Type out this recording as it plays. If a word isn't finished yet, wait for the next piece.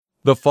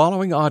The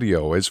following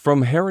audio is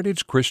from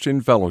Heritage Christian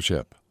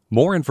Fellowship.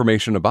 More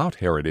information about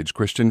Heritage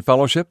Christian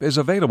Fellowship is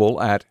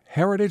available at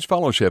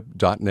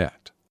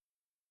heritagefellowship.net.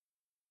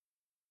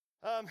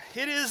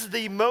 It is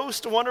the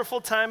most wonderful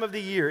time of the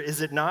year,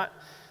 is it not?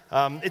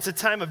 It's a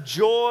time of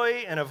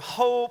joy and of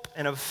hope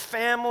and of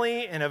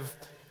family and of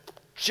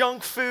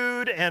junk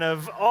food and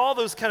of all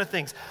those kind of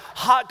things.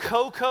 Hot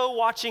cocoa,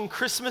 watching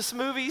Christmas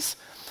movies.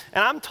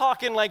 And I'm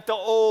talking like the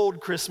old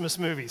Christmas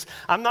movies.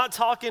 I'm not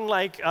talking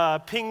like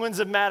Penguins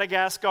of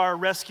Madagascar,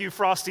 Rescue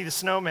Frosty the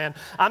Snowman.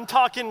 I'm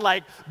talking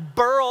like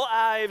Burl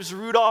Ives,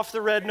 Rudolph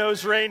the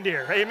Red-Nosed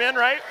Reindeer. Amen,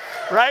 right?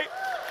 Right?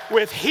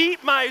 With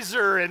Heat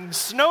Miser and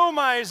Snow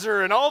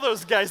Miser and all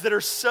those guys that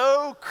are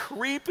so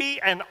creepy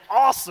and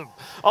awesome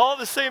all at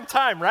the same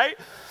time, right?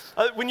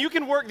 When you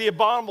can work the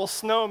abominable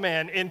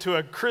snowman into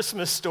a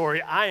Christmas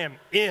story, I am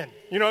in.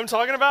 You know what I'm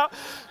talking about?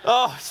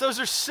 Oh, those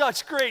are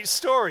such great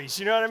stories.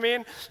 You know what I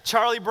mean?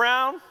 Charlie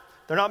Brown,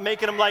 they're not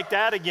making them like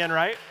that again,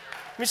 right?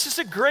 I mean, it's just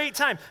a great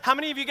time. How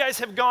many of you guys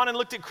have gone and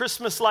looked at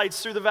Christmas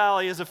lights through the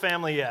valley as a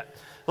family yet?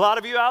 A lot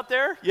of you out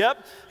there?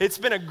 Yep. It's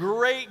been a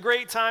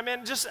great time,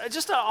 and just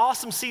an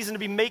awesome season to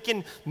be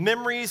making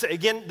memories.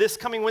 Again, this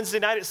coming Wednesday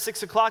night at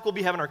 6 o'clock, we'll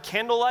be having our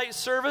candlelight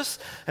service,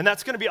 and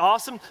that's going to be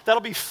awesome.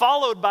 That'll be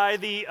followed by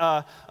the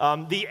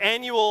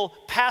annual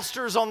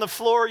pastors on the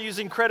floor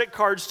using credit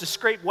cards to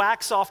scrape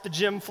wax off the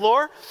gym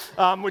floor,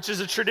 which is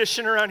a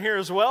tradition around here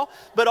as well.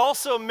 But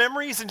also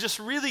memories and just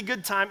really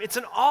good time. It's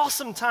an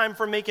awesome time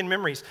for making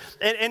memories.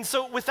 And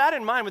so with that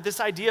in mind, with this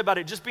idea about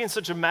it just being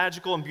such a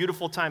magical and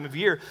beautiful time of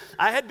year,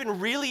 I had been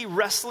really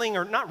wrestling,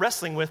 or not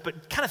wrestling with,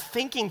 but kind of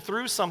thinking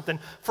through something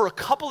for a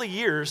couple of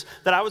years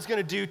that I was going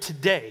to do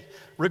today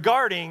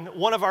regarding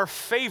one of our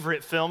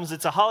favorite films.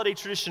 It's a holiday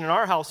tradition in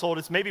our household.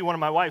 It's maybe one of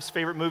my wife's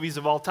favorite movies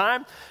of all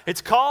time.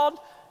 It's called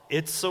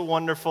It's a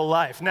Wonderful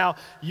Life. Now,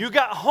 you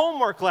got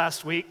homework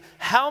last week.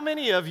 How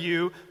many of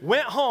you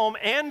went home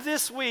and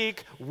this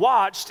week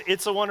watched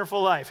It's a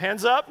Wonderful Life?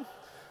 Hands up.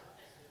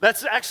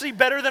 That's actually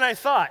better than I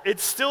thought.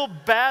 It's still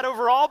bad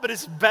overall, but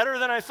it's better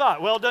than I thought.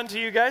 Well done to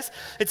you guys.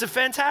 It's a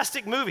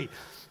fantastic movie,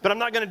 but I'm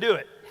not going to do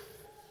it.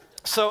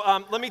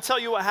 So let me tell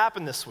you what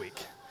happened this week.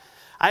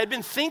 I had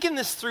been thinking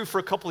this through for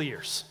a couple of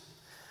years,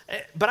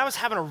 but I was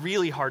having a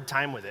really hard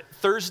time with it.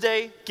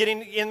 Thursday,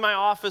 getting in my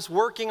office,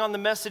 working on the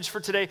message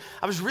for today,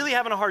 I was really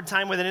having a hard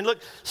time with it. And look,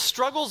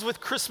 struggles with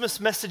Christmas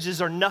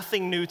messages are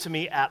nothing new to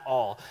me at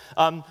all.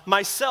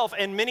 Myself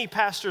and many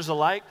pastors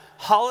alike,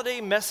 holiday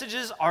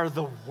messages are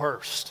the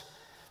worst.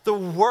 The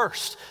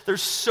worst.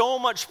 There's so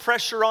much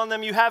pressure on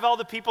them. You have all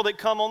the people that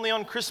come only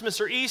on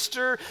Christmas or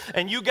Easter,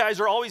 and you guys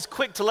are always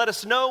quick to let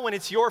us know when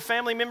it's your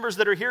family members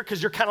that are here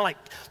because you're kind of like,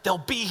 they'll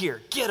be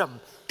here, get them,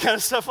 kind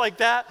of stuff like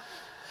that.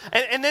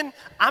 And then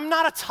I'm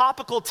not a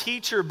topical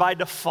teacher by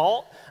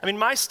default. I mean,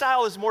 my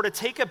style is more to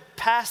take a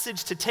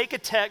passage, to take a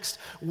text,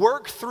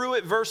 work through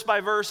it verse by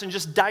verse, and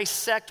just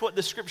dissect what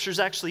the scriptures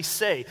actually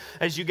say.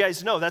 As you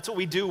guys know, that's what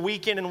we do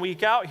week in and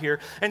week out here.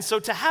 And so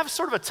to have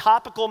sort of a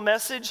topical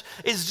message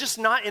is just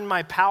not in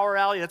my power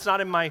alley. That's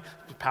not in my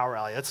power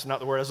alley. That's not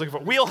the word I was looking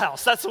for.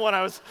 Wheelhouse. That's the one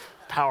I was,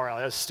 power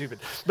alley. That was stupid.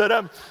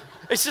 But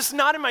it's just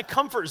not in my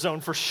comfort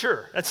zone for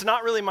sure. That's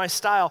not really my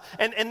style.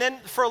 And then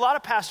for a lot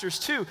of pastors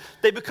too,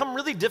 they become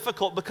really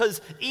difficult because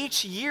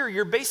each year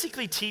you're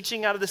basically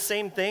teaching out of the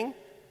same thing,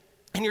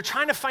 and you're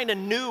trying to find a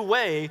new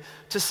way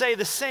to say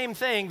the same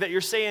thing that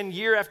you're saying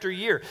year after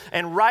year.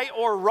 And right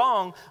or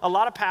wrong, a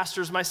lot of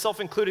pastors,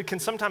 myself included, can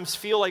sometimes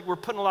feel like we're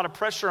putting a lot of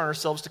pressure on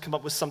ourselves to come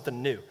up with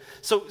something new.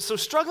 So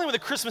struggling with a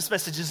Christmas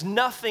message is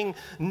nothing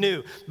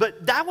new.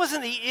 But that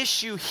wasn't the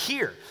issue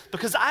here,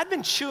 because I'd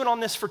been chewing on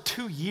this for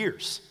 2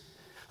 years.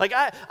 Like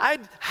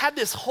I'd had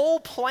this whole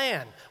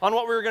plan on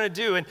what we were going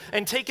to do,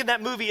 and taking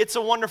that movie, It's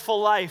a Wonderful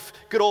Life,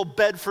 good old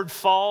Bedford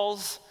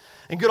Falls,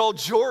 and good old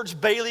George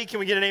Bailey. Can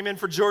we get an amen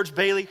for George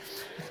Bailey?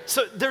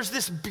 So there's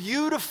this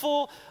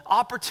beautiful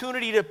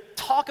opportunity to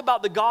talk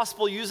about the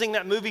gospel using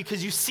that movie,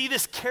 because you see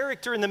this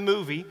character in the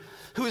movie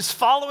who is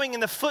following in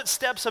the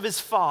footsteps of his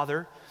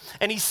father,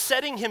 and he's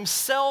setting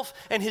himself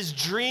and his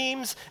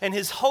dreams and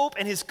his hope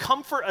and his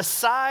comfort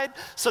aside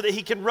so that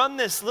he can run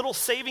this little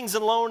savings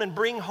and loan and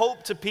bring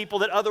hope to people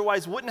that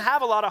otherwise wouldn't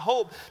have a lot of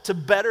hope to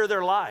better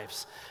their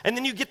lives. And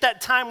then you get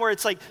that time where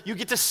it's like you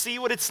get to see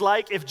what it's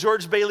like if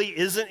George Bailey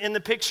isn't in the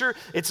picture.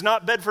 It's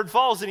not Bedford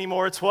Falls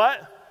anymore. It's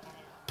what?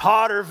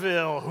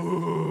 Potterville.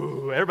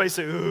 Ooh, everybody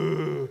say,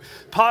 ooh,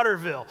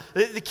 Potterville.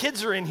 The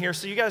kids are in here,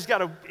 so you guys got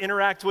to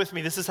interact with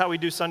me. This is how we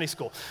do Sunday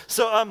school.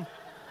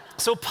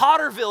 So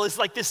Potterville is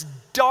like this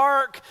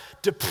dark,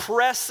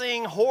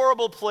 depressing,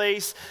 horrible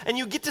place, and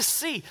you get to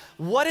see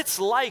what it's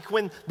like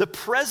when the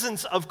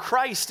presence of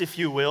Christ, if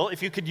you will,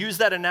 if you could use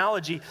that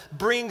analogy,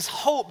 brings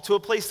hope to a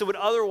place that would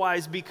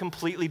otherwise be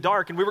completely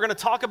dark. And we were going to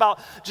talk about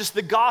just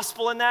the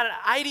gospel in that, and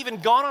I'd even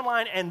gone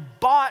online and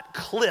bought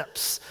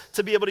clips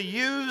to be able to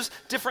use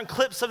different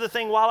clips of the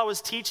thing while I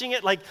was teaching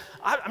it. Like,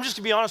 I'm just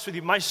going to be honest with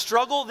you, my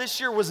struggle this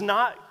year was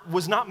not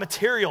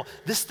material.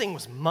 This thing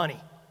was money.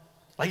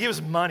 Like, it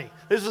was money.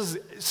 This was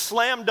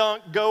slam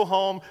dunk, go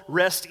home,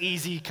 rest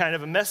easy kind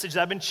of a message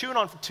that I've been chewing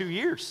on for 2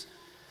 years.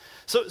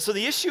 So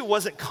the issue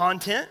wasn't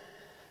content.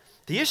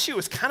 The issue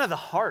was kind of the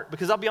heart,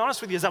 because I'll be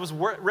honest with you, as I was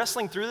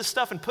wrestling through this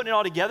stuff and putting it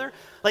all together,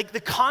 like the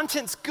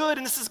content's good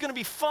and this is going to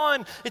be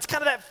fun. It's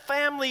kind of that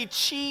family,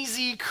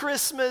 cheesy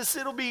Christmas.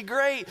 It'll be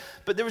great.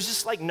 But there was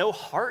just like no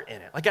heart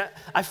in it. Like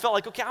I felt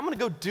like, okay, I'm going to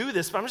go do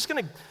this, but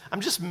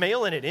I'm just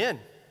mailing it in.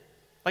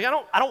 Like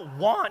I don't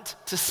want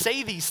to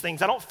say these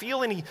things. I don't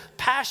feel any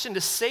passion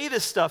to say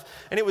this stuff.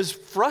 And it was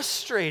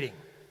frustrating.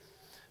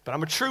 But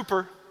I'm a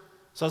trooper.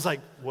 So I was like,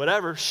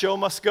 whatever, show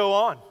must go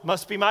on.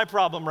 Must be my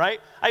problem, right?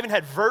 I even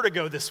had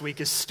vertigo this week.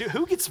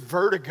 Who gets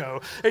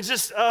vertigo? It's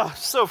just,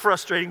 so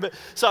frustrating. But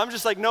so I'm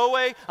just like, no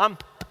way,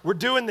 we're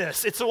doing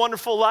this. It's a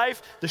Wonderful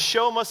Life. The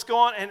show must go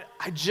on. And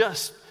I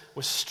just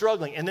was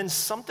struggling. And then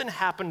something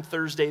happened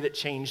Thursday that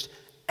changed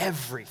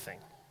everything.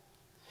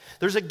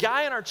 There's a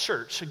guy in our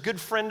church, a good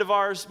friend of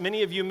ours.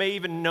 Many of you may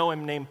even know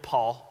him, named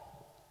Paul.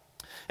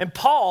 And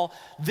Paul,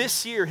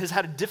 this year, has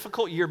had a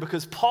difficult year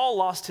because Paul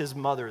lost his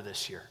mother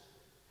this year.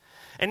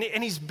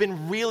 And he's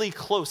been really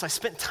close. I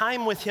spent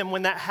time with him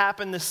when that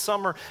happened this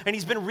summer, and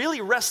he's been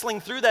really wrestling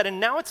through that, and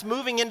now it's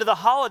moving into the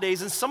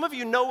holidays, and some of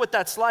you know what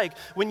that's like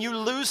when you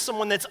lose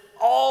someone that's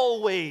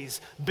always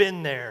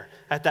been there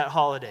at that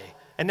holiday.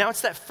 And now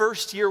it's that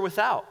first year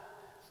without,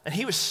 and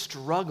he was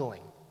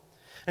struggling.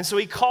 And so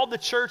he called the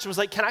church and was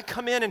like, can I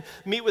come in and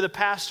meet with a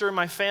pastor and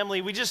my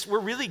family?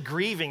 We're really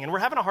grieving and we're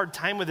having a hard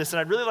time with this, and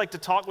I'd really like to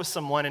talk with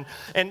someone.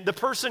 And the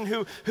person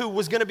who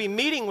was going to be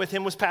meeting with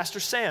him was Pastor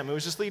Sam, who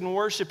was just leading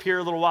worship here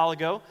a little while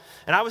ago.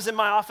 And I was in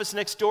my office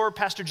next door.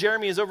 Pastor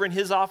Jeremy is over in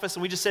his office,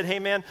 and we just said, hey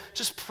man,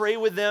 just pray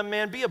with them,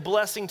 man. Be a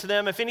blessing to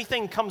them. If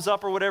anything comes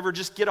up or whatever,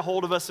 just get a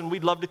hold of us, and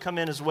we'd love to come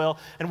in as well.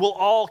 And we'll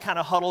all kind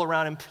of huddle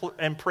around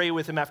and pray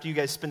with him after you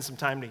guys spend some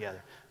time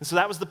together. And so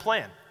that was the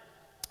plan.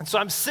 And so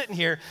I'm sitting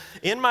here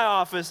in my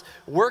office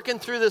working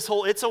through this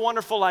whole It's a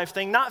Wonderful Life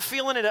thing, not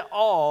feeling it at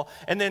all.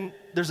 And then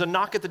there's a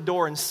knock at the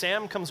door, and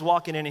Sam comes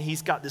walking in, and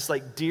he's got this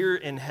like deer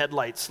in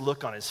headlights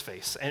look on his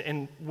face.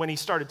 And when he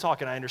started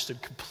talking, I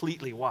understood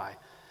completely why.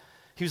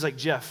 He was like,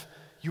 Jeff,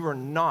 you are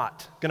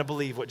not going to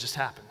believe what just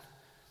happened.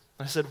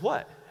 And I said,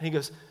 what? And he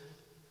goes,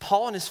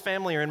 Paul and his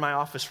family are in my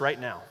office right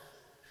now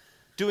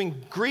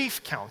doing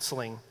grief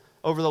counseling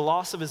over the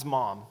loss of his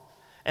mom.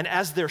 And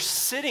as they're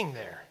sitting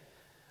there,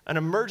 an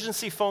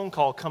emergency phone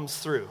call comes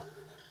through.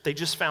 They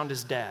just found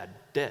his dad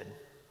dead.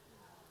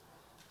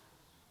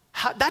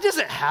 That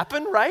doesn't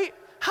happen, right?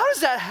 How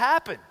does that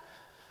happen?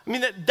 I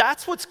mean,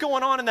 that's what's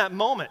going on in that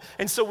moment.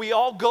 And so we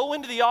all go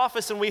into the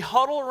office and we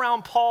huddle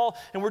around Paul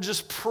and we're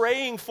just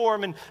praying for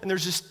him, and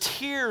there's just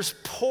tears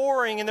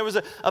pouring, and there was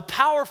a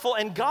powerful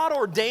and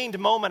God-ordained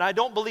moment. I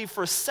don't believe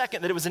for a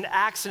second that it was an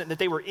accident that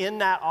they were in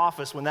that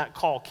office when that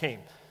call came.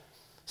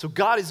 So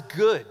God is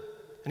good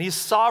and He's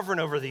sovereign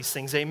over these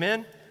things,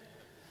 amen?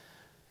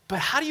 But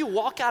how do you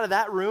walk out of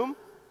that room,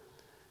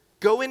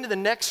 go into the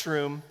next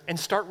room, and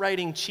start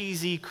writing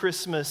cheesy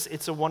Christmas,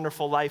 It's a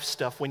Wonderful Life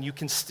stuff when you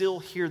can still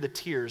hear the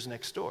tears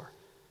next door?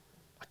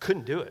 I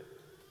couldn't do it.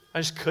 I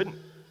just couldn't.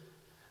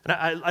 And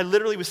I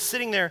literally was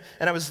sitting there,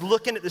 and I was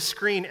looking at the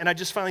screen, and I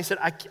just finally said,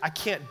 I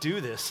can't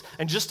do this.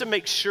 And just to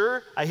make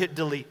sure, I hit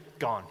delete,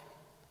 gone.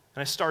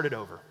 And I started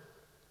over.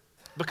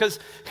 Because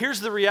here's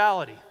the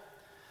reality.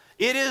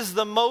 It is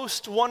the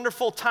most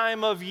wonderful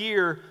time of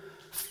year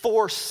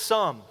for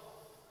some.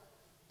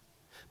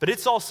 But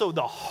it's also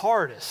the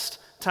hardest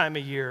time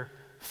of year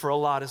for a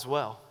lot as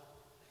well.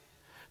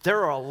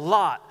 There are a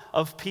lot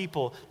of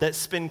people that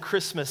spend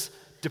Christmas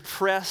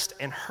depressed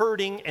and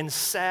hurting and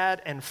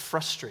sad and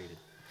frustrated.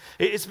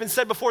 It's been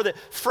said before that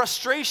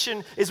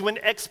frustration is when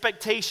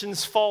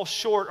expectations fall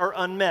short or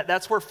unmet.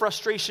 That's where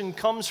frustration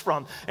comes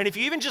from. And if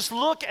you even just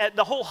look at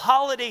the whole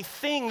holiday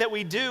thing that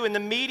we do in the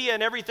media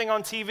and everything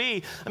on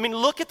TV, I mean,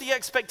 look at the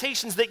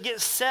expectations that get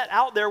set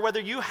out there,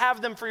 whether you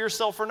have them for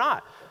yourself or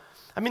not.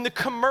 I mean, the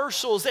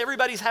commercials,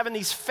 everybody's having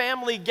these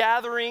family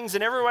gatherings,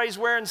 and everybody's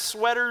wearing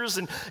sweaters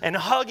and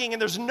hugging,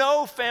 and there's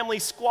no family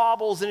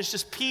squabbles, and it's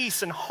just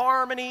peace and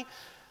harmony.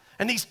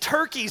 And these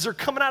turkeys are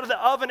coming out of the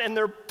oven, and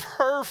they're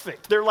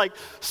perfect. They're like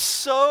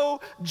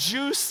so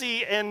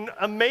juicy and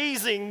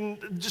amazing,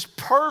 just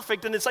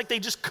perfect, and it's like they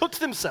just cooked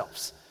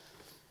themselves.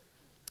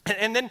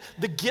 And then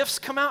the gifts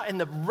come out, and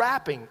the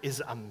wrapping is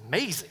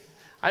amazing.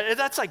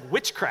 That's like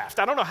witchcraft.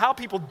 I don't know how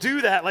people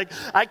do that. Like,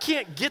 I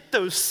can't get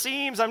those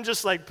seams. I'm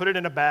just like, put it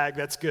in a bag,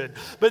 that's good.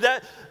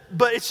 But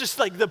it's just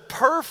like the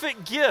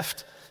perfect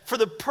gift for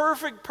the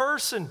perfect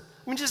person.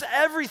 I mean, just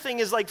everything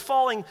is like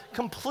falling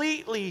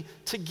completely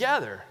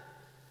together.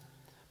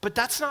 But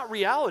that's not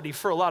reality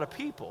for a lot of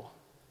people.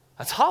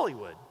 That's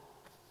Hollywood.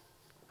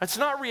 That's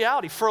not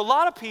reality. For a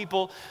lot of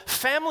people,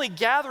 family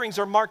gatherings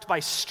are marked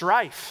by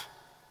strife,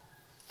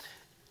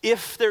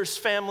 if there's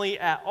family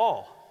at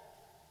all.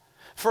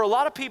 For a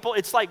lot of people,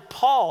 it's like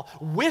Paul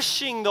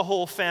wishing the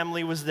whole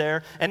family was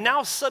there, and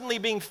now suddenly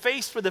being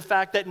faced with the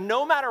fact that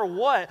no matter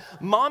what,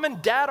 mom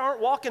and dad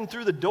aren't walking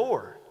through the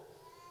door.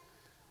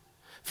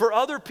 For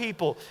other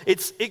people,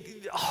 it's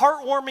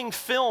heartwarming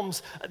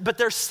films, but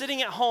they're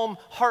sitting at home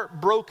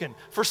heartbroken.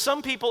 For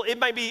some people, it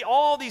might be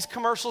all these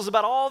commercials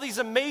about all these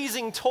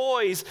amazing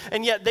toys,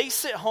 and yet they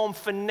sit home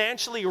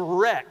financially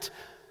wrecked,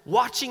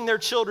 watching their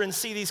children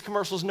see these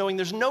commercials, knowing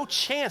there's no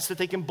chance that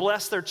they can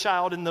bless their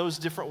child in those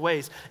different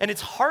ways. And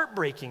it's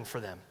heartbreaking for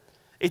them.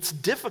 It's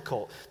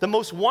difficult. The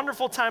most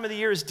wonderful time of the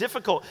year is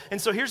difficult. And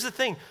so here's the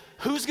thing.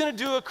 Who's going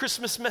to do a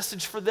Christmas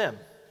message for them?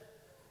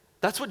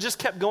 That's what just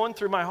kept going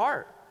through my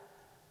heart.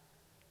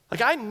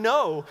 Like, I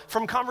know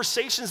from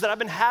conversations that I've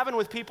been having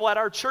with people at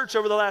our church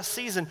over the last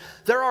season,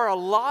 there are a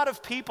lot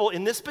of people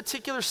in this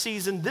particular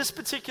season, this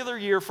particular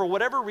year, for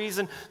whatever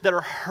reason, that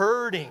are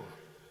hurting.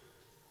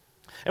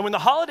 And when the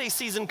holiday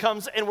season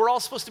comes and we're all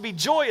supposed to be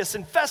joyous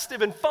and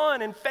festive and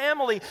fun and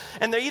family,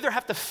 and they either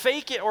have to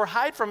fake it or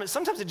hide from it,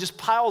 sometimes it just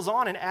piles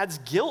on and adds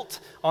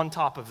guilt on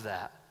top of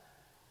that.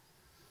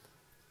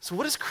 So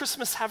what does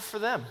Christmas have for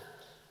them?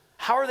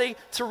 How are they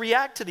to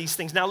react to these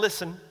things? Now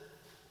listen,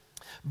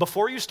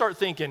 before you start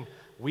thinking,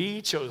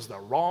 we chose the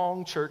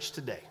wrong church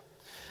today.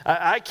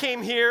 I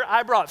came here,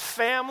 I brought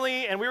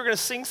family, and we were going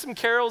to sing some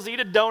carols, eat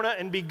a donut,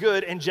 and be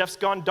good, and Jeff's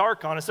gone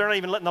dark on us. They're not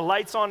even letting the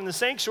lights on in the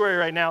sanctuary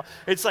right now.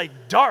 It's like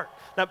dark.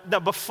 Now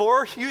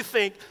before you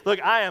think,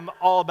 look, I am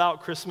all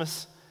about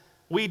Christmas.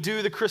 We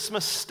do the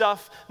Christmas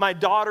stuff. My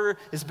daughter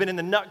has been in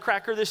the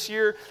Nutcracker this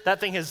year. That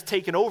thing has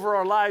taken over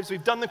our lives.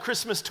 We've done the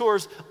Christmas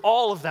tours,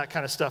 all of that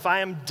kind of stuff. I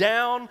am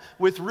down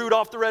with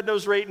Rudolph the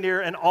Red-Nosed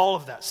Reindeer and all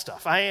of that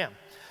stuff. I am.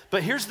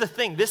 But here's the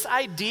thing, this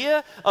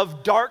idea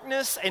of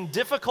darkness and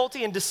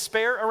difficulty and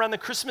despair around the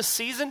Christmas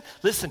season,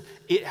 listen,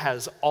 it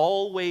has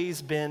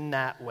always been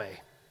that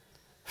way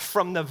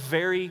from the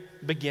very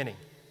beginning.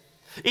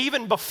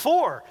 Even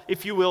before,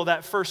 if you will,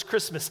 that first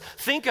Christmas.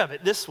 Think of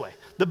it this way.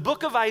 The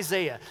book of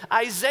Isaiah.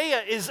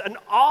 Isaiah is an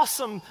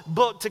awesome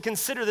book to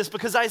consider this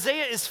because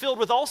Isaiah is filled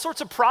with all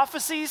sorts of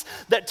prophecies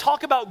that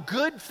talk about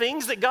good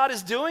things that God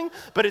is doing,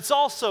 but it's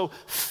also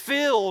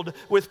filled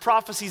with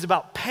prophecies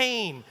about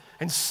pain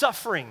and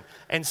suffering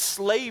and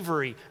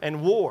slavery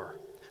and war.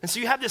 And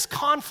so you have this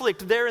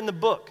conflict there in the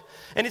book.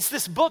 And it's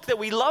this book that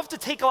we love to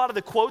take a lot of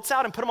the quotes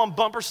out and put them on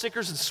bumper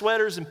stickers and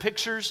sweaters and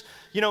pictures,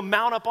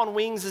 mount up on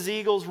wings as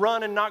eagles,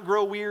 run and not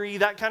grow weary,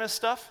 that kind of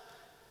stuff.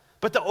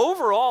 But the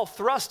overall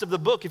thrust of the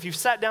book, if you've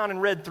sat down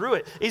and read through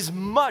it, is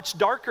much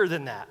darker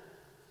than that.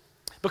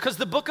 Because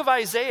the book of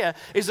Isaiah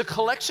is a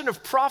collection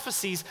of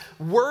prophecies,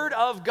 word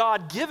of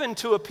God given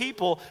to a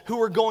people who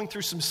were going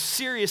through some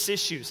serious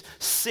issues.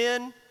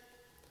 Sin,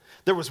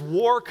 there was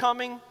war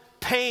coming,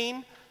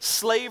 pain,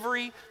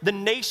 slavery, the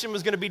nation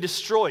was going to be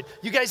destroyed.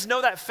 You guys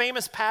know that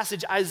famous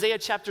passage, Isaiah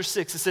chapter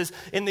 6. It says,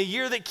 in the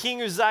year that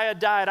King Uzziah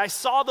died, I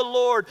saw the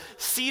Lord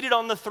seated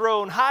on the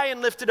throne, high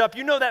and lifted up.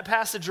 You know that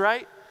passage,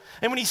 right?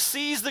 And when he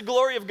sees the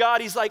glory of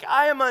God, he's like,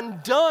 I am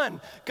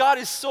undone. God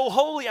is so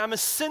holy. I'm a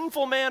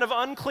sinful man of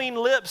unclean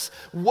lips.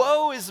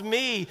 Woe is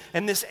me.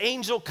 And this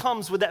angel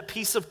comes with that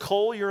piece of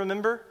coal, you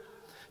remember?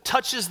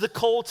 Touches the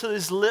coal to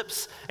his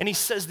lips, and he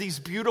says these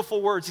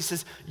beautiful words. He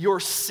says, your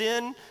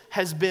sin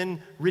has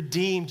been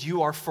redeemed.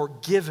 You are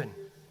forgiven.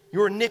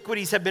 Your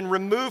iniquities have been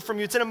removed from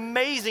you. It's an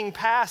amazing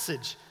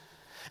passage.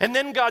 And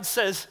then God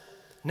says,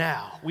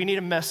 now, we need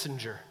a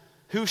messenger.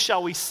 Who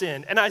shall we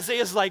send? And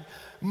Isaiah's like,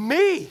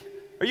 me.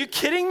 Are you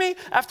kidding me?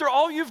 After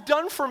all you've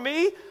done for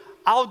me,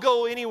 I'll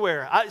go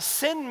anywhere.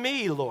 Send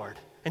me, Lord.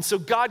 And so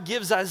God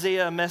gives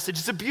Isaiah a message.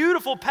 It's a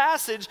beautiful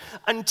passage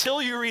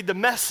until you read the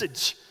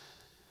message.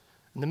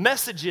 And the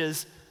message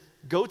is,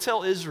 go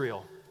tell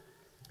Israel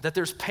that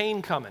there's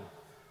pain coming.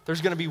 There's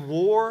going to be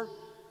war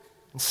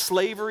and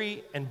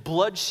slavery and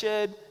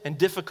bloodshed and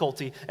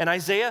difficulty. And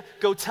Isaiah,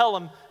 go tell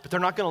them, but they're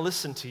not going to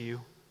listen to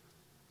you.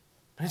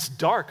 And it's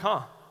dark,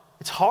 huh?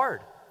 It's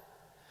hard.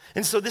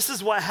 And so this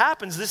is what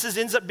happens.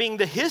 Ends up being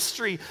the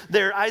history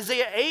there.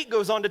 Isaiah 8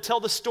 goes on to tell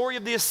the story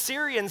of the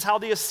Assyrians, how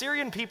the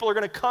Assyrian people are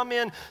going to come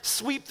in,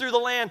 sweep through the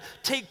land,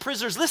 take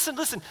prisoners. Listen,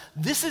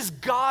 this is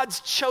God's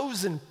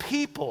chosen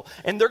people,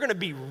 and they're going to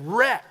be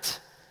wrecked.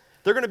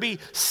 They're going to be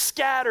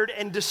scattered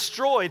and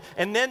destroyed.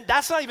 And then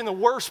that's not even the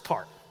worst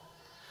part.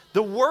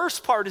 The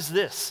worst part is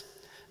this.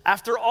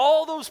 After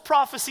all those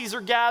prophecies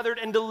are gathered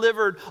and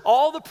delivered,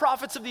 all the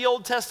prophets of the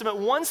Old Testament,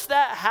 once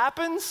that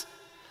happens,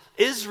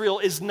 Israel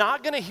is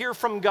not going to hear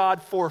from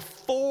God for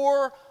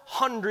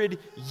 400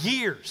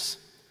 years.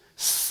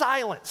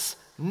 Silence,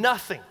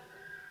 nothing.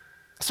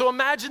 So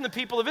imagine the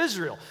people of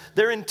Israel.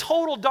 They're in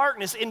total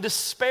darkness, in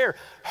despair,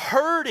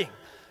 hurting,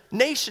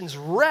 nations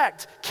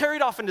wrecked,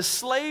 carried off into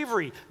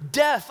slavery,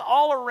 death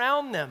all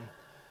around them.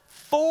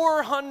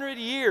 400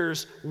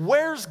 years,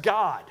 where's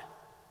God?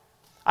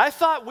 I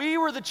thought we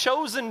were the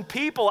chosen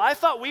people. I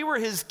thought we were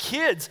his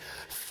kids.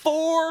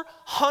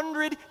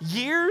 400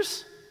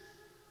 years?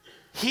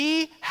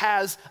 He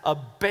has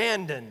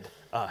abandoned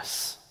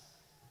us.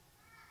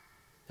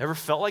 Ever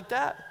felt like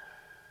that?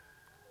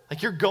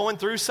 Like you're going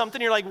through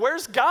something, you're like,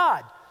 where's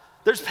God?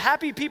 There's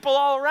happy people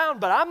all around,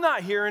 but I'm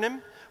not hearing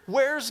him.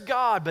 Where's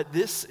God? But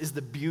this is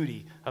the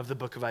beauty of the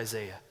book of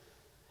Isaiah.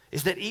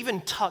 is that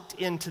even tucked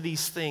into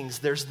these things,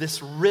 there's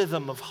this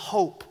rhythm of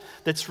hope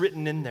that's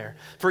written in there.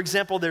 For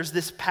example, there's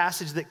this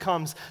passage that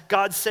comes.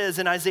 God says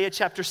in Isaiah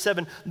chapter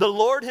 7, "The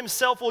Lord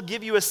himself will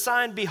give you a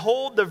sign.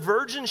 Behold, the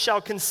virgin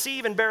shall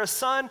conceive and bear a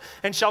son,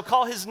 and shall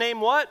call his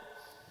name" what?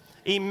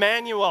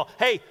 Emmanuel.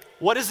 Hey,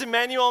 what does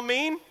Emmanuel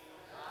mean?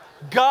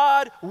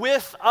 God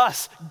with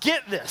us.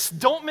 Get this.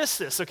 Don't miss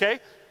this,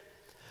 okay?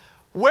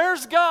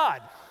 Where's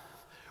God?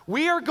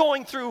 We are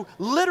going through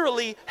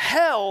literally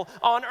hell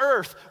on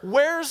earth.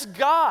 Where's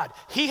God?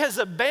 He has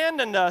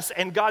abandoned us,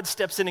 and God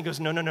steps in and goes,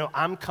 no,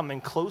 I'm coming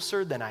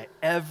closer than I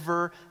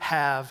ever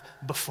have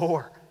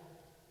before.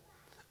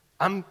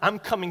 I'm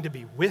coming to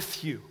be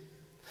with you.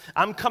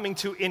 I'm coming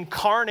to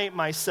incarnate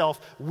myself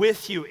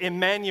with you.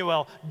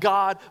 Emmanuel,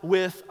 God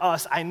with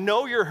us. I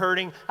know you're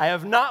hurting. I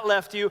have not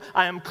left you.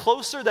 I am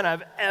closer than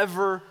I've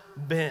ever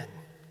been.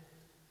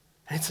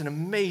 And it's an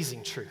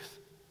amazing truth.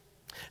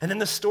 And then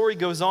the story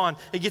goes on.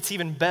 It gets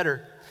even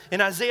better. In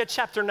Isaiah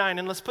chapter 9,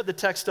 and let's put the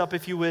text up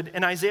if you would.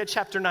 In Isaiah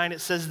chapter 9,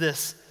 it says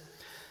this: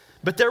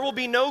 "But there will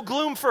be no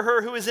gloom for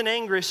her who is in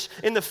anguish.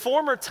 In the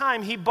former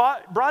time, he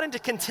brought into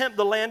contempt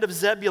the land of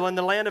Zebulun,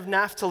 the land of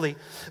Naphtali.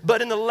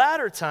 But in the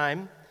latter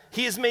time,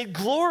 he has made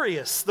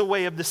glorious the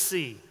way of the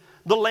sea,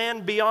 the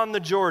land beyond the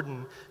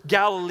Jordan,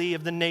 Galilee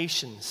of the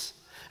nations.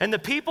 And the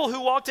people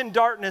who walked in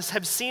darkness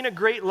have seen a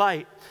great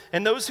light.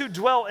 And those who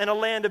dwell in a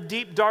land of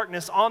deep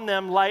darkness, on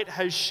them light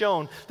has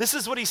shone." This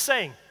is what he's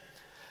saying.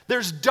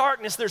 There's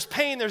darkness, there's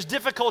pain, there's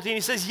difficulty. And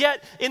he says,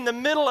 yet in the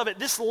middle of it,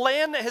 this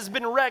land that has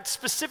been wrecked,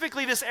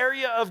 specifically this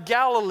area of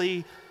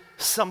Galilee,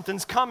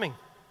 something's coming.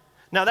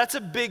 Now that's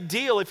a big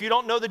deal. If you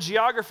don't know the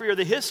geography or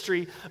the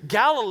history,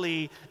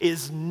 Galilee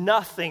is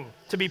nothing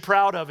to be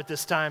proud of at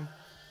this time.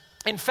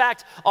 In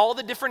fact, all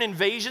the different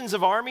invasions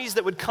of armies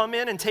that would come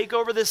in and take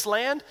over this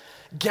land,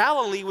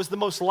 Galilee was the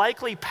most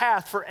likely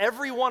path for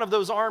every one of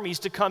those armies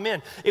to come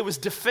in. It was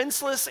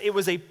defenseless. It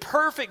was a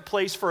perfect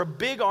place for a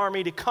big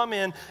army to come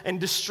in and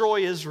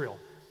destroy Israel.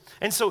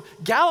 And so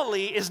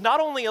Galilee is not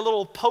only a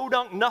little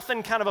podunk,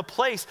 nothing kind of a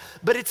place,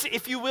 but it's,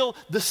 if you will,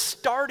 the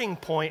starting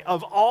point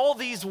of all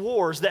these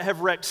wars that have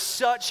wreaked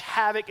such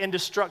havoc and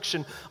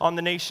destruction on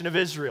the nation of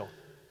Israel.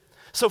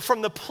 So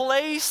from the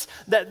place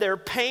that their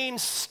pain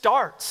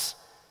starts,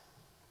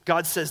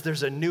 God says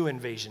there's a new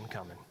invasion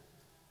coming.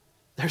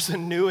 There's a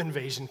new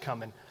invasion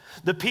coming.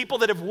 The people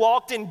that have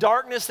walked in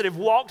darkness, that have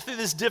walked through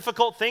these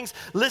difficult things,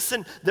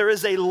 listen, there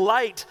is a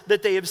light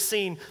that they have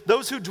seen.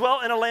 Those who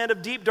dwell in a land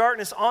of deep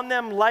darkness, on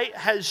them light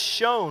has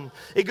shone.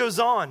 It goes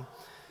on.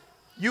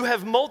 "You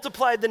have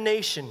multiplied the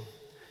nation.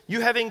 You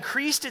have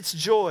increased its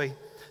joy.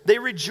 They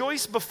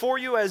rejoice before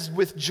you as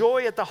with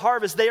joy at the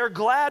harvest. They are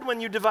glad when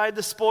you divide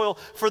the spoil.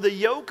 For the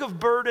yoke of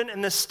burden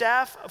and the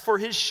staff for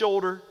his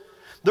shoulder,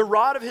 the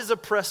rod of his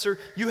oppressor,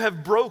 you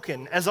have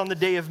broken as on the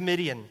day of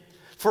Midian.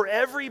 For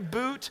every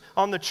boot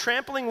on the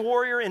trampling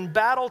warrior in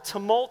battle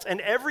tumult, and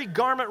every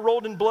garment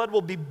rolled in blood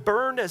will be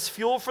burned as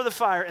fuel for the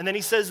fire." And then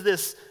he says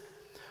this: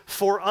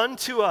 "For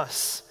unto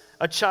us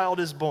a child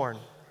is born.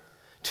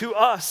 To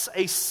us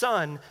a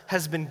son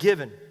has been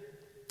given.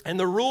 And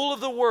the rule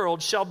of the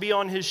world shall be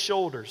on his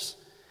shoulders.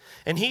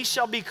 And he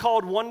shall be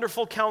called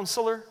Wonderful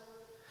Counselor,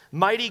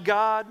 Mighty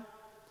God,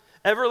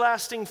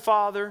 Everlasting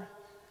Father,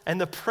 and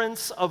the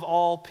Prince of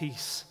all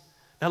Peace."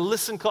 Now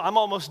listen, I'm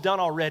almost done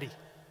already,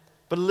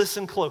 but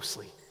listen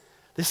closely.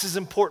 This is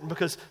important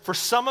because for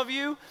some of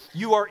you,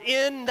 you are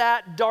in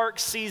that dark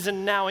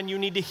season now and you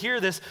need to hear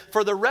this.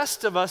 For the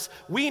rest of us,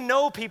 we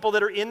know people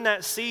that are in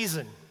that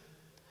season.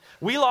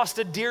 We lost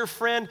a dear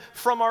friend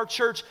from our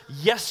church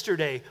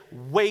yesterday,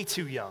 way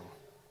too young.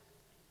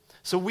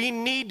 So we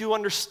need to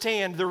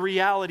understand the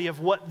reality of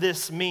what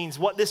this means,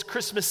 what this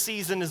Christmas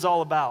season is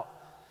all about.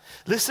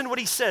 Listen to what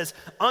he says.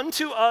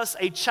 "Unto us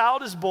a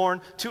child is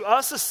born, to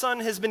us a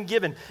son has been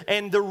given,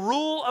 and the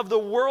rule of the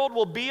world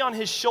will be on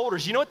his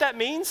shoulders." You know what that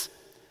means?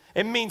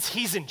 It means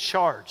he's in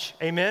charge.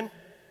 Amen?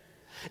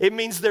 It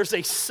means there's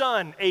a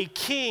son, a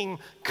king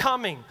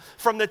coming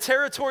from the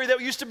territory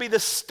that used to be the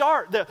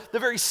start, the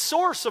very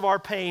source of our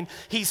pain.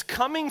 He's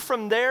coming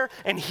from there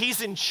and he's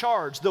in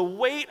charge. The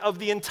weight of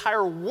the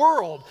entire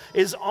world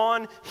is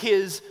on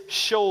his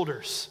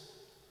shoulders.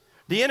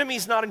 The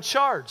enemy's not in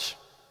charge.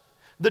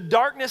 The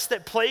darkness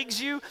that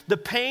plagues you, the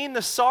pain,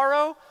 the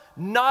sorrow,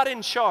 not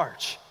in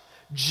charge.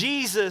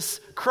 Jesus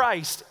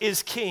Christ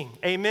is king.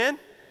 Amen?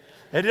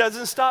 And it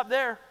doesn't stop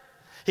there.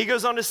 He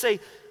goes on to say,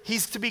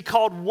 he's to be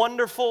called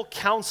Wonderful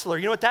Counselor.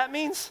 You know what that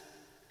means?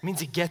 It means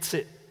he gets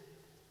it.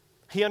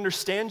 He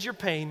understands your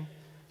pain.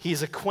 He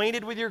is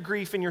acquainted with your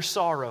grief and your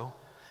sorrow.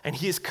 And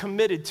he is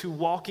committed to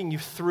walking you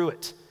through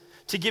it,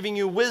 to giving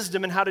you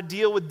wisdom in how to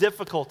deal with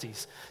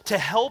difficulties, to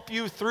help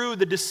you through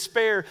the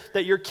despair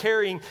that you're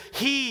carrying.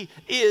 He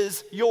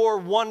is your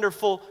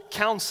Wonderful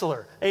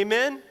Counselor.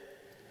 Amen?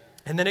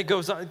 And then it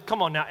goes on.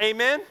 Come on now.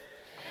 Amen?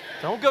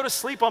 Don't go to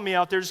sleep on me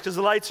out there just because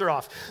the lights are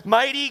off.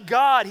 Mighty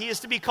God. He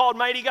is to be called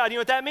Mighty God. You know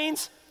what that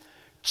means?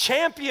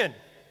 Champion.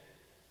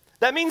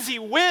 That means he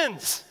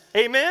wins.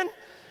 Amen?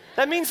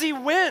 That means he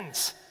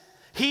wins.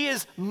 He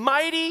is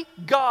Mighty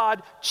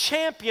God,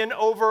 champion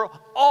over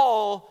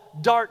all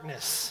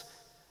darkness.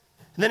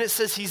 And then it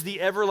says he's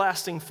the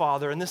everlasting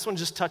Father, and this one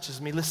just touches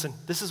me. Listen,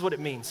 this is what it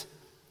means.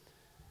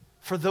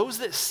 For those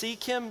that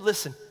seek him,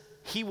 listen,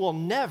 he will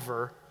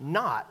never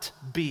not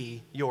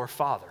be your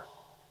Father.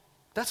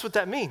 That's what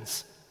that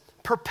means.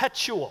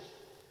 Perpetual.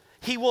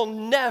 He will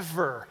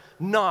never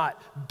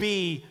not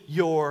be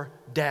your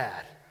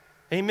dad.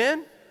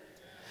 Amen?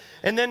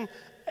 And then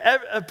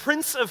a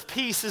Prince of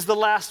Peace is the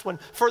last one.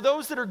 For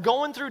those that are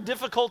going through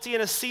difficulty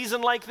in a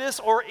season like this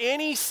or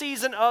any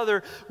season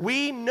other,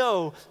 we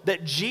know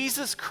that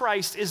Jesus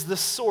Christ is the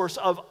source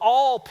of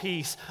all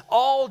peace,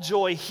 all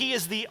joy. He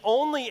is the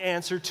only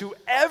answer to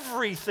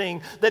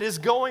everything that is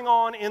going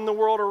on in the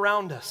world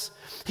around us.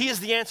 He is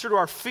the answer to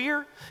our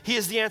fear. He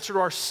is the answer to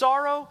our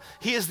sorrow.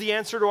 He is the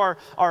answer to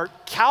our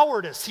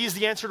cowardice. He is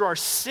the answer to our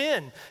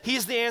sin. He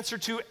is the answer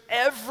to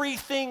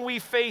everything we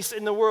face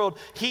in the world.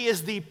 He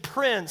is the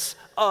Prince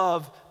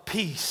of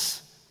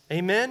Peace.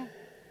 Amen?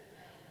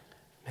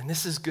 And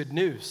this is good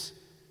news.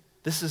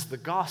 This is the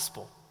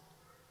gospel.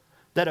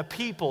 That a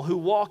people who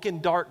walk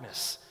in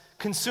darkness,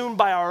 consumed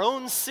by our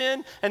own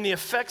sin and the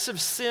effects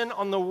of sin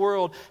on the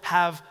world,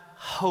 have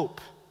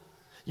hope.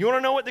 You want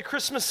to know what the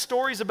Christmas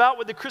story is about,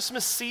 what the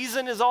Christmas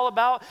season is all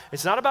about?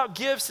 It's not about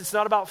gifts. It's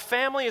not about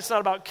family. It's not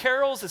about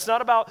carols. It's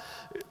not about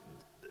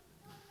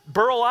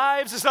Burl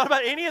Ives. It's not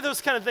about any of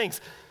those kind of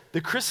things.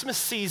 The Christmas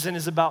season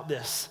is about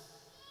this,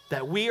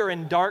 that we are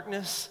in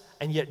darkness,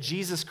 and yet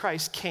Jesus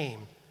Christ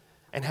came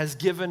and has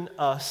given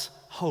us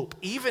hope.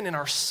 Even in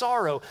our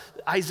sorrow,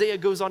 Isaiah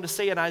goes on to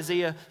say in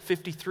Isaiah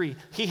 53,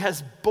 he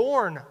has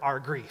borne our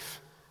grief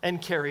and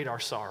carried our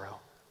sorrow.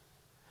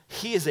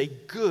 He is a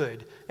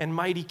good and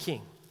mighty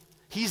king.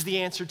 He's the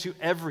answer to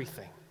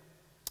everything.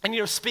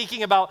 And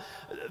speaking about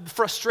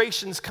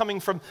frustrations coming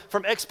from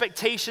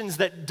expectations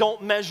that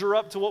don't measure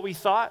up to what we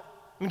thought,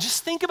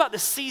 just think about the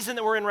season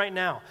that we're in right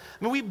now.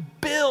 We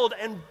build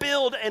and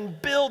build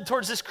and build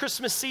towards this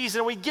Christmas season,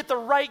 and we get the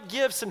right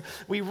gifts, and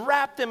we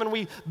wrap them, and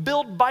we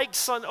build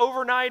bikes on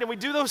overnight, and we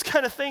do those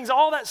kind of things,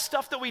 all that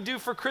stuff that we do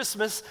for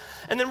Christmas.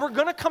 And then we're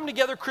going to come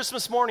together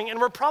Christmas morning, and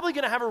we're probably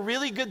going to have a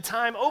really good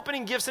time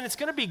opening gifts, and it's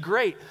going to be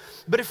great.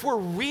 But if we're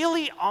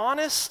really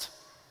honest,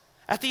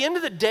 at the end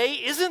of the day,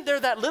 isn't there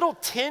that little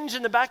tinge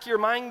in the back of your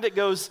mind that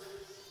goes,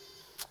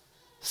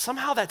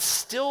 somehow that's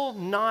still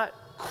not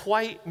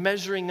quite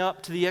measuring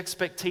up to the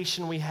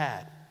expectation we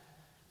had?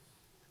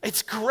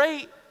 It's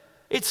great,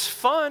 it's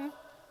fun,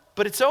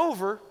 but it's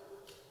over,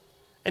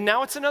 and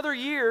now it's another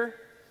year,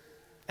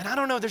 and I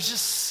don't know, there's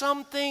just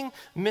something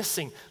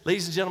missing.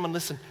 Ladies and gentlemen,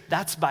 listen,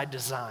 that's by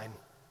design.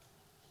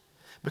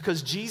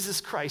 Because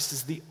Jesus Christ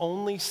is the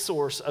only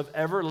source of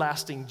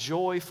everlasting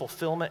joy,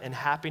 fulfillment, and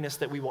happiness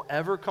that we will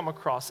ever come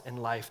across in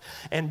life.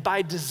 And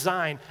by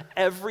design,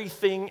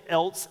 everything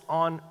else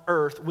on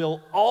earth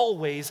will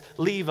always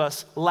leave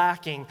us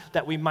lacking,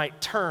 that we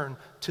might turn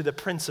to the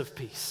Prince of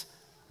Peace,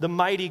 the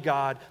mighty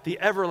God, the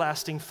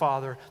everlasting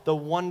Father, the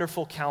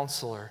wonderful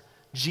Counselor,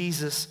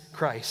 Jesus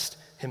Christ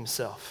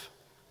himself.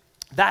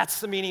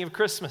 That's the meaning of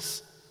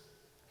Christmas.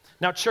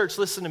 Now, church,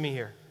 listen to me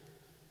here.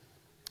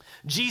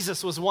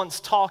 Jesus was once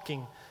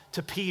talking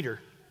to Peter.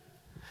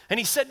 And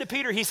he said to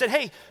Peter, he said,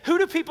 hey, who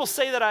do people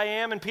say that I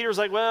am? And Peter's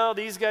like, well,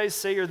 these guys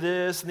say you're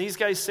this, and these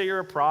guys say you're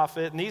a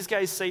prophet, and these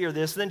guys say you're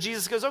this. And then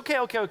Jesus goes,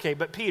 okay,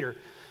 but Peter,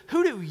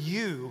 who do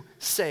you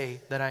say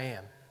that I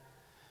am?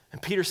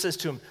 And Peter says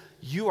to him,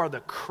 you are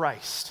the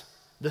Christ,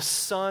 the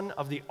Son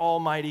of the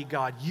Almighty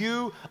God.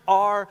 You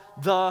are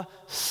the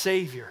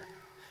Savior.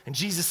 And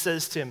Jesus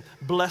says to him,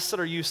 blessed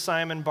are you,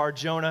 Simon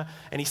Bar-Jonah.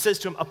 And he says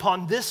to him,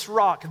 upon this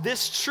rock,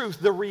 this truth,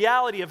 the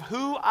reality of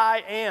who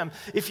I am,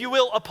 if you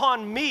will,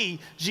 upon me,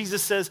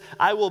 Jesus says,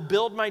 I will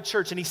build my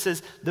church. And he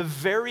says, the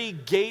very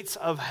gates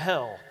of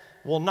hell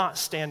will not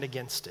stand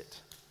against it.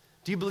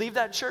 Do you believe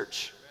that,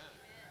 church?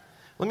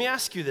 Let me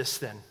ask you this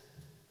then.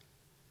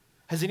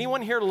 Has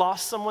anyone here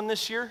lost someone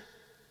this year?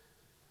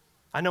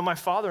 I know my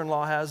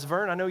father-in-law has.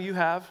 Vern, I know you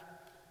have.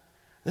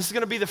 This is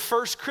going to be the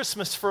first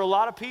Christmas for a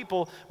lot of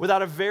people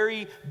without a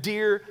very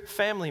dear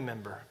family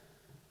member.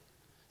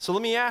 So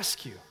let me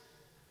ask you,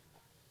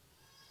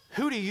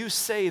 who do you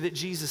say that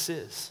Jesus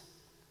is?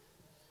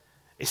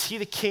 Is he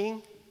the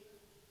King?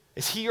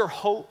 Is he your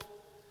hope?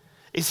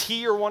 Is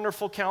he your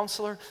wonderful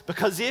Counselor?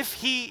 Because if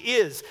he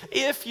is,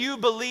 if you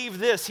believe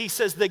this, he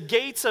says the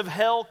gates of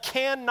hell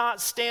cannot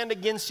stand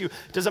against you.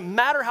 Doesn't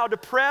matter how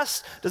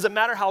depressed, doesn't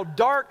matter how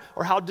dark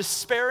or how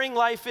despairing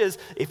life is.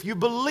 If you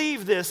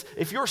believe this,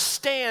 if your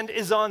stand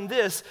is on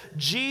this,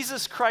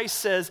 Jesus Christ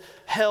says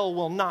hell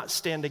will not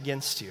stand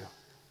against you.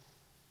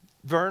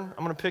 Vern,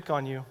 I'm going to pick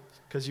on you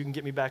because you can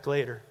get me back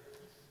later.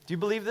 Do you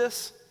believe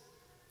this?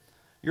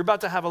 You're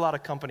about to have a lot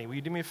of company. Will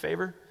you do me a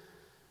favor?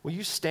 Will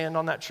you stand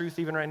on that truth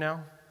even right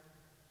now?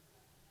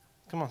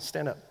 Come on,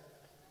 stand up.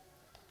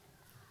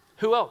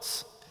 Who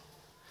else?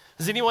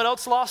 Has anyone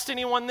else lost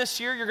anyone this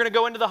year? You're going to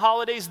go into the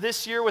holidays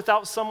this year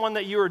without someone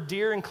that you are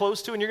dear and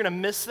close to, and you're going to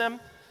miss them.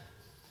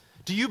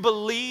 Do you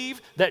believe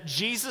that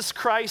Jesus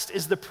Christ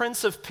is the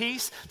Prince of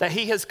Peace, that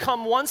he has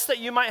come once that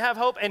you might have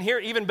hope, and here,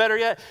 even better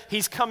yet,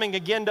 he's coming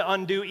again to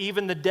undo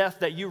even the death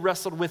that you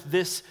wrestled with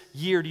this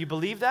year? Do you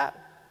believe that?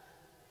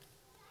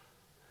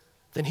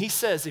 Then he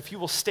says, if you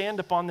will stand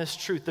upon this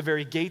truth, the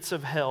very gates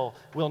of hell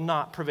will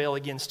not prevail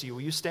against you.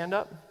 Will you stand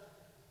up?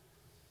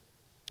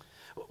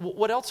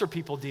 What else are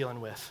people dealing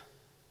with?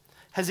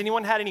 Has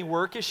anyone had any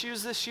work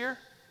issues this year?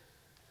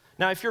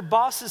 Now, if your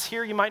boss is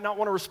here, you might not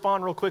want to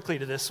respond real quickly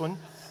to this one.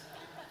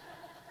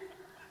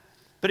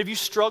 But if you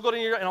struggled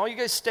and all you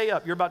guys stay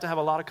up, you're about to have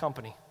a lot of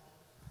company.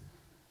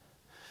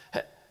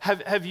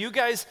 Have you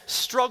guys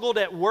struggled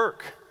at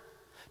work?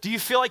 Do you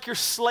feel like you're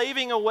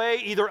slaving away,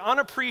 either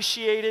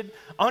unappreciated,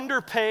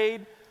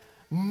 underpaid,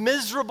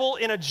 miserable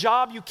in a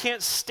job you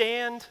can't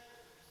stand,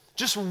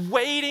 just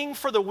waiting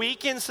for the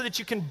weekend so that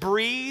you can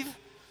breathe?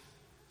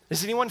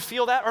 Does anyone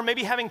feel that? Or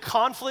maybe having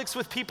conflicts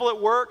with people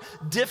at work,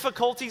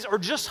 difficulties, or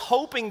just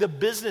hoping the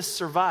business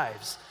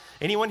survives?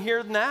 Anyone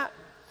hearing that?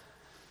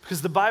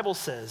 Because the Bible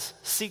says,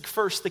 seek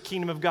first the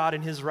kingdom of God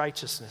and his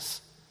righteousness.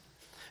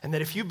 And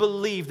that if you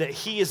believe that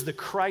he is the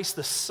Christ,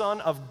 the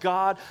Son of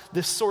God,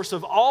 the source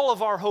of all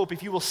of our hope,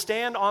 if you will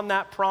stand on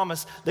that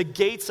promise, the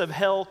gates of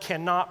hell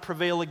cannot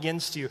prevail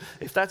against you.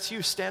 If that's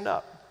you, stand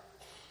up.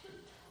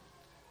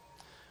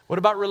 What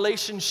about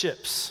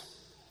relationships?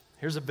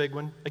 Here's a big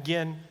one.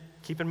 Again,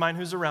 keep in mind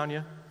who's around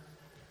you.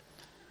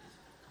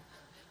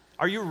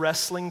 Are you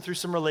wrestling through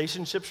some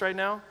relationships right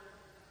now?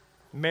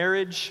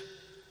 Marriage,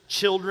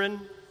 children,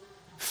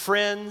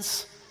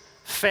 friends,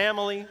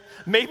 family.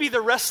 Maybe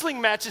the wrestling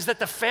match is that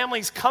the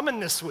family's coming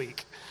this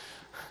week.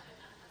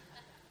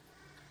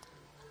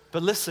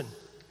 But listen,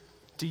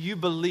 do you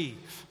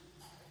believe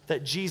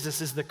that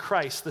Jesus is the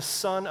Christ, the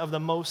Son of the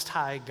Most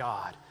High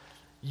God?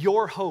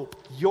 Your hope,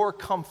 your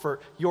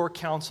comfort, your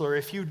counselor.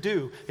 If you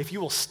do, if you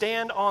will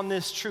stand on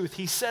this truth,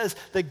 he says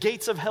the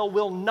gates of hell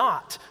will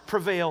not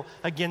prevail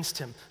against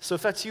him. So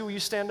if that's you, will you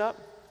stand up?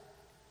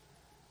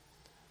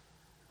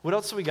 What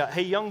else do we got?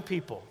 Hey, young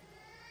people,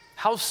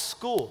 how's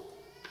school?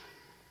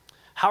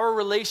 How are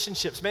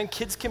relationships? Man,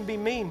 kids can be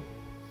mean.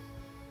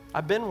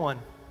 I've been one.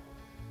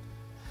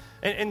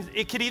 And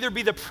it could either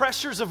be the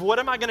pressures of what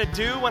am I going to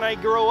do when I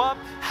grow up?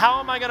 How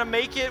am I going to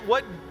make it?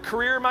 What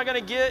career am I going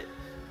to get?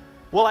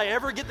 Will I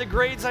ever get the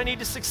grades I need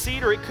to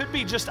succeed? Or it could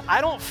be just, I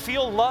don't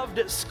feel loved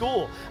at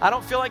school. I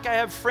don't feel like I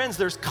have friends.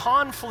 There's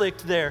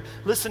conflict there.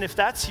 Listen, if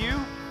that's you,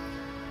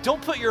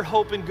 don't put your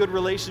hope in good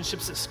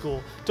relationships at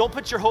school. Don't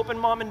put your hope in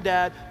mom and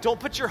dad. Don't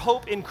put your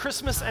hope in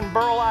Christmas and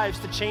Burl Ives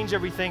to change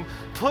everything.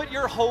 Put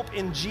your hope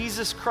in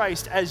Jesus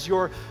Christ as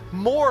your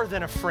more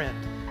than a friend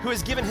who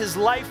has given his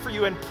life for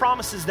you and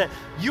promises that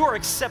you are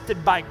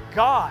accepted by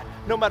God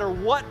no matter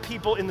what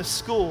people in the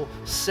school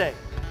say.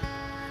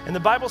 And the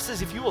Bible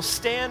says if you will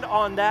stand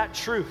on that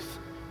truth,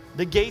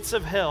 the gates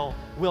of hell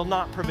will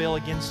not prevail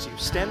against you.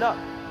 Stand up.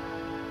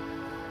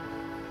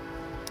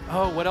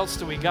 Oh, what else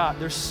do we got?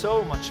 There's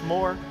so much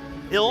more.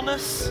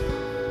 Illness.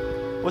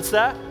 What's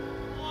that?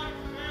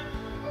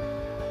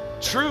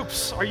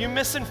 Troops. Are you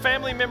missing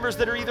family members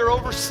that are either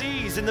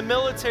overseas, in the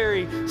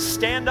military?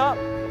 Stand up.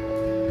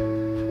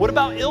 What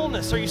about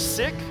illness? Are you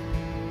sick?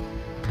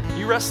 Are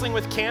you wrestling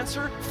with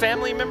cancer?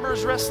 Family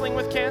members wrestling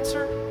with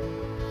cancer?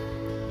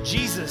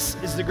 Jesus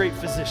is the great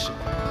physician.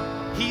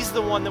 He's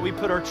the one that we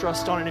put our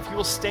trust on. And if you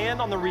will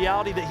stand on the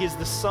reality that he is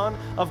the Son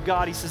of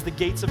God, he says the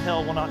gates of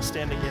hell will not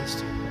stand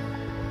against you.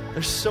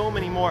 There's so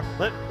many more.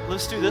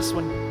 Let's do this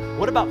one.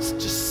 What about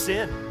just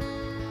sin?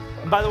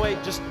 And by the way,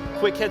 just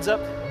quick heads up,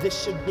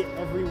 this should get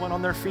everyone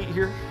on their feet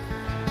here.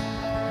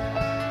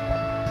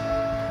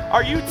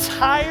 Are you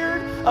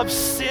tired of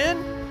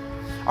sin?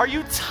 Are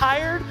you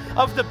tired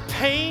of the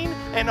pain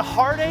and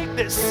heartache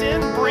that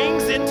sin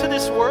brings into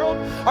this world?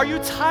 Are you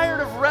tired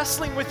of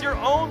wrestling with your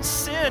own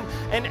sin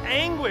and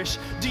anguish?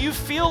 Do you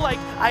feel like,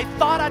 I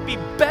thought I'd be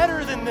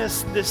better than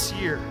this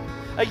year?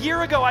 A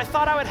year ago, I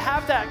thought I would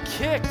have that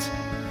kicked.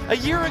 A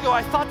year ago,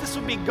 I thought this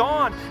would be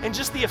gone, and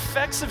just the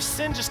effects of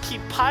sin just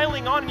keep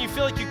piling on, and you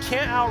feel like you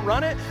can't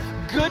outrun it.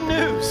 Good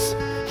news.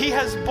 He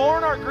has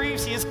borne our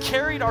griefs. He has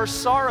carried our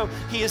sorrow.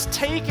 He has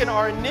taken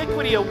our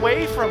iniquity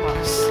away from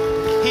us.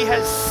 He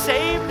has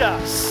saved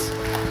us.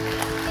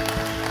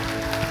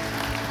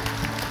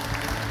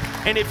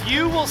 And if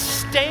you will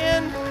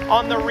stand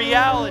on the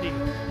reality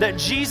that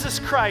Jesus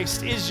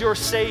Christ is your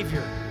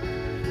Savior,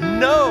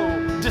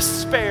 no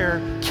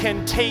despair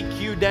can take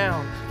you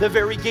down. The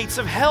very gates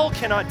of hell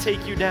cannot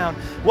take you down.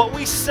 What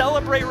we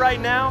celebrate right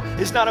now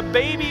is not a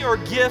baby or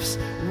gifts.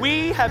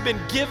 We have been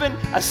given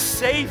a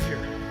Savior.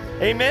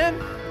 Amen?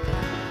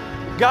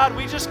 God,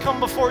 we just come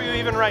before you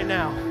even right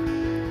now,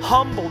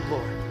 humbled,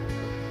 Lord.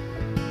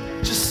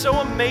 Just so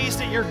amazed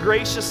at your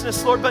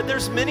graciousness, Lord. But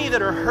there's many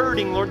that are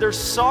hurting, Lord. There's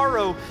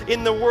sorrow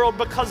in the world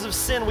because of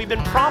sin. We've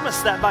been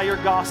promised that by your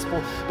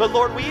gospel. But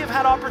Lord, we have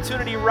had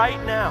opportunity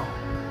right now,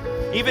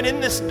 even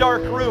in this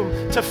dark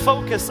room, to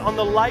focus on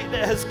the light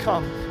that has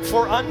come.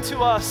 For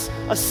unto us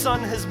a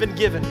son has been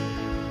given.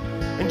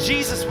 And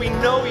Jesus, we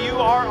know you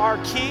are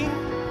our King.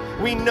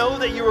 We know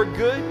that you are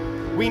good.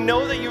 We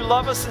know that you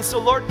love us, and so,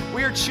 Lord,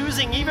 we are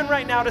choosing even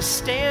right now to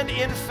stand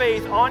in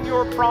faith on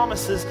your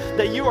promises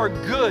that you are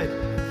good,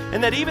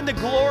 and that even the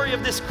glory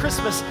of this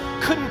Christmas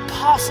couldn't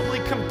possibly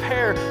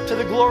compare to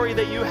the glory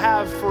that you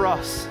have for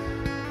us.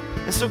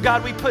 And so,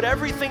 God, we put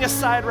everything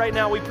aside right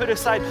now. We put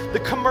aside the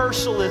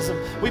commercialism.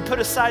 We put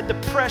aside the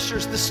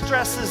pressures, the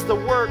stresses, the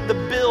work, the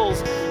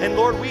bills. And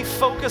Lord, we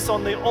focus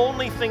on the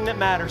only thing that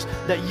matters,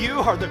 that you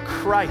are the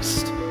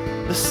Christ,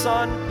 the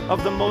Son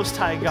of the Most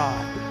High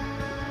God.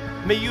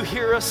 May you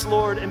hear us,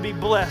 Lord, and be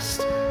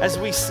blessed as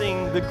we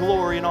sing the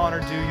glory and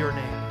honor due your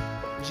name.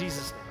 In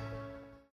Jesus' name.